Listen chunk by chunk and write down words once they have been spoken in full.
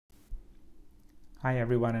Hi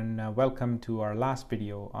everyone, and welcome to our last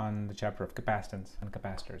video on the chapter of capacitance and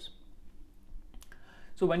capacitors.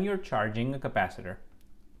 So when you're charging a capacitor,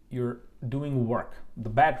 you're doing work.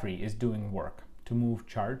 The battery is doing work to move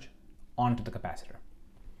charge onto the capacitor.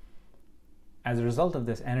 As a result of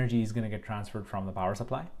this, energy is going to get transferred from the power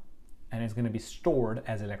supply and it's going to be stored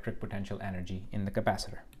as electric potential energy in the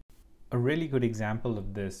capacitor. A really good example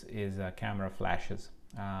of this is camera flashes.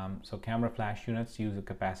 So camera flash units use a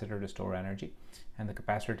capacitor to store energy, and the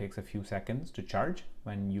capacitor takes a few seconds to charge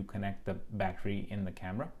when you connect the battery in the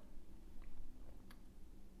camera.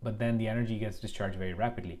 But then the energy gets discharged very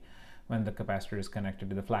rapidly when the capacitor is connected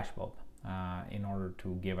to the flash bulb in order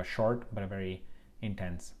to give a short but a very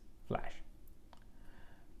intense flash.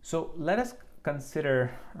 So let us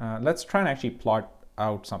consider, let's try and actually plot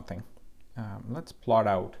out something. Let's plot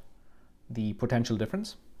out the potential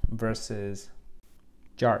difference versus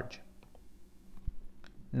charge.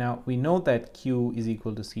 Now we know that Q is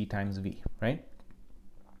equal to C times V, right?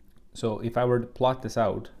 So if I were to plot this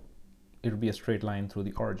out, it would be a straight line through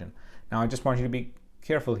the origin. Now I just want you to be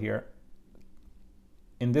careful here.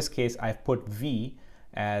 In this case, I've put V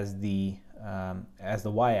as the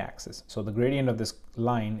y-axis. So the gradient of this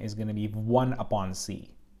line is going to be 1 upon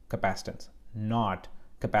C, capacitance, not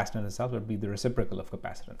capacitance itself. It would be the reciprocal of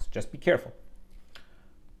capacitance. Just be careful.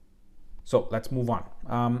 So let's move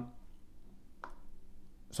on.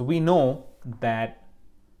 So we know that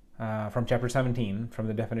from chapter 17, from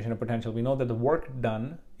the definition of potential, we know that the work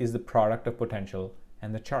done is the product of potential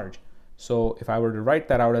and the charge. So if I were to write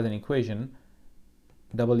that out as an equation,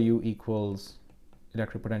 W equals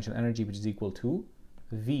electric potential energy, which is equal to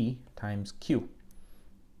V times Q.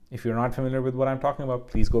 If you're not familiar with what I'm talking about,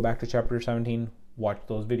 please go back to chapter 17, watch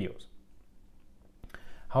those videos.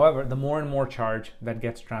 However, the more and more charge that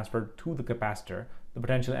gets transferred to the capacitor, the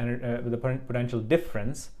potential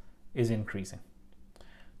difference is increasing.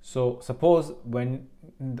 So suppose when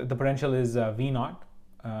the potential is V naught,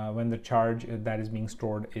 when the charge that is being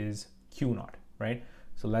stored is Q naught, right?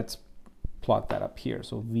 So let's plot that up here.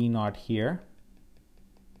 So V naught here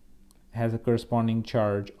has a corresponding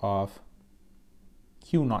charge of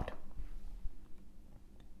Q naught.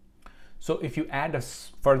 So if you add a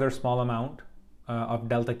further small amount of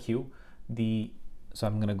delta Q, so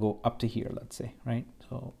I'm going to go up to here, let's say, right?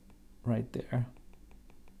 So right there.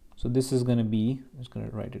 So this is going to be, I'm just going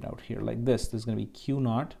to write it out here like this. This is going to be Q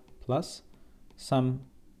naught plus some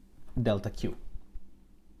delta Q.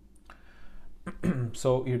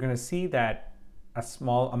 So you're going to see that a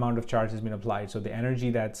small amount of charge has been applied. So the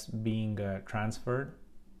energy that's being transferred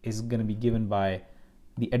is going to be given by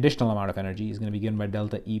the additional amount of energy is going to be given by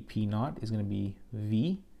delta EP naught is going to be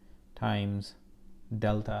V times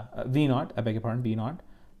delta V naught, I beg your pardon, V naught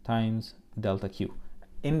times delta Q.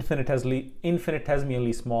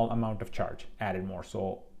 Infinitesimally small amount of charge added more.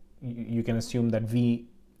 So you can assume that V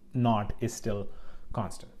naught is still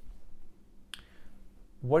constant.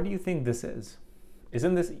 What do you think this is?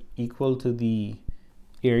 Isn't this equal to the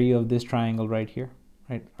area of this triangle right here?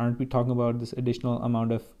 Right? Aren't we talking about this additional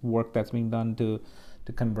amount of work that's being done to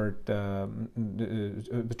convert to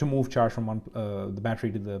move charge from the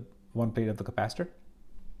battery to the one plate of the capacitor?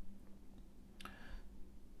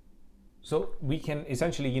 So we can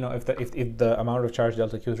essentially, if the amount of charge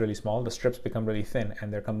delta Q is really small, the strips become really thin,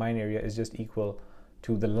 and their combined area is just equal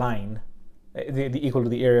to the line, equal to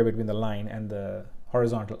the area between the line and the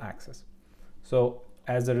horizontal axis. So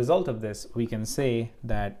as a result of this, we can say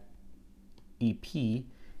that EP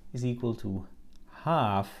is equal to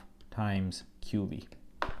half times QV.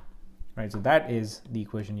 Right, so that is the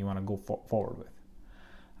equation you want to go forward with.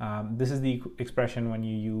 This is the expression when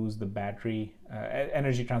you use the battery,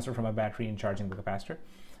 energy transfer from a battery in charging the capacitor.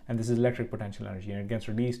 And this is electric potential energy, and it gets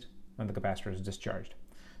released when the capacitor is discharged.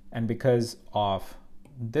 And because of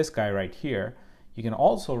this guy right here, you can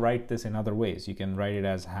also write this in other ways. You can write it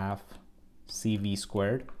as half CV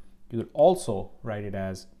squared. You could also write it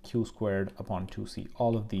as Q squared upon 2C.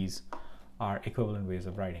 All of these are equivalent ways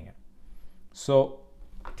of writing it. So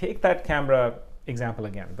take that camera example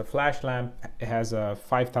again. The flash lamp has a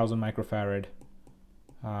 5,000 microfarad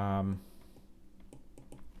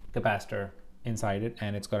capacitor inside it,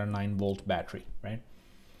 and it's got a 9-volt battery, right?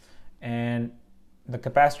 And the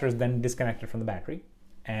capacitor is then disconnected from the battery,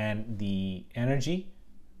 and the energy,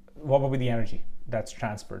 what will be the energy that's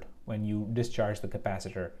transferred when you discharge the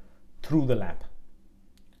capacitor through the lamp,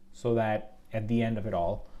 so that at the end of it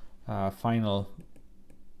all, final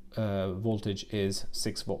voltage is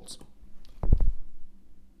 6 volts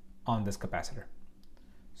on this capacitor.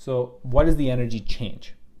 So what is the energy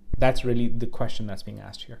change? That's really the question that's being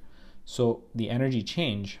asked here. So the energy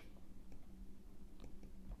change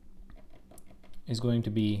is going to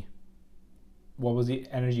be, what was the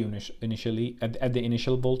energy initially at the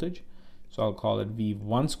initial voltage? So I'll call it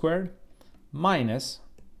V1 squared minus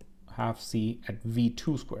half C at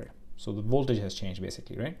V2 squared. So the voltage has changed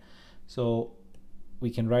basically, right? So we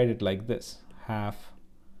can write it like this: half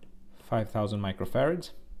 5,000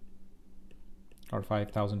 microfarads, or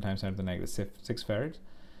 5,000 times 10 to the negative 6 farads.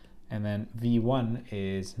 And then V1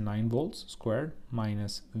 is 9 volts squared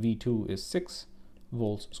minus V2 is 6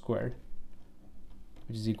 volts squared,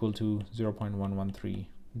 which is equal to 0.113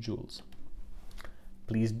 joules.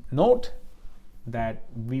 Please note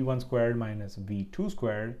that V1 squared minus V2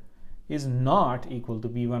 squared is not equal to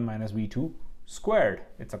V1 minus V2 squared.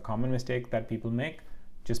 It's a common mistake that people make.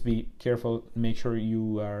 Just be careful, make sure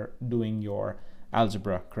you are doing your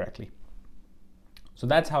algebra correctly. So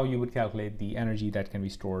that's how you would calculate the energy that can be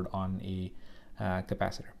stored on a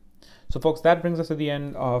capacitor. So folks, that brings us to the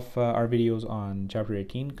end of our videos on chapter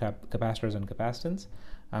 18, capacitors and capacitance.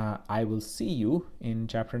 I will see you in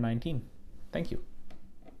chapter 19. Thank you.